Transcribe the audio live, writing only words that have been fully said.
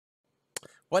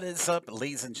What is up,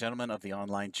 ladies and gentlemen of the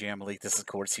online Jam League? This is, of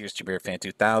course, here's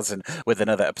JamiroFan2000 with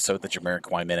another episode of the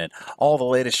Jamiroquai Minute. All the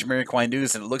latest Jamiroquai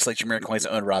news, and it looks like Jamiroquai's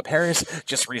own Rob Harris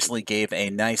just recently gave a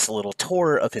nice little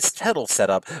tour of his Peddles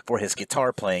setup for his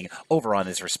guitar playing over on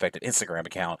his respective Instagram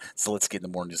account. So let's get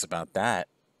into more news about that.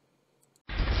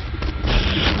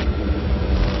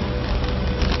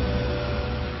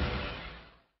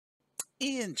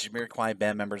 And Jamiroquai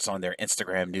band members on their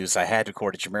Instagram news, I had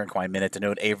recorded Jamiroquai Minute to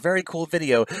note a very cool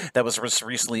video that was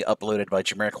recently uploaded by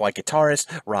Jamiroquai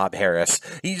guitarist Rob Harris.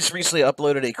 He just recently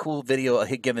uploaded a cool video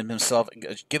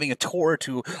giving a tour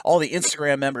to all the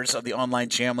Instagram members of the online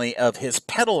Jamly of his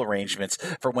pedal arrangements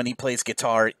for when he plays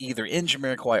guitar either in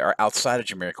Jamiroquai or outside of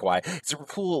Jamiroquai. It's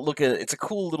a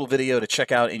cool little video to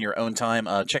check out in your own time,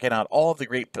 checking out all of the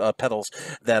great pedals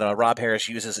that Rob Harris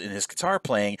uses in his guitar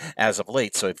playing as of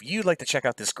late. So if you'd like to check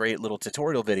out this great little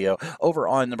tutorial video over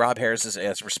on Rob Harris's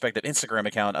respective Instagram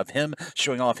account of him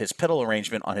showing off his pedal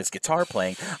arrangement on his guitar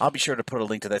playing, I'll be sure to put a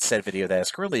link to that said video that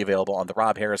is currently available on the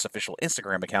Rob Harris official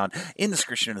Instagram account in the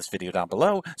description of this video down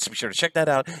below, so be sure to check that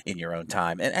out in your own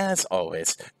time. And as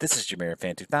always, this is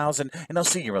JamiroFan2000, and I'll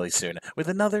see you really soon with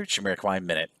another Jamiroquai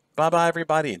Minute. Bye-bye,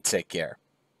 everybody, and take care.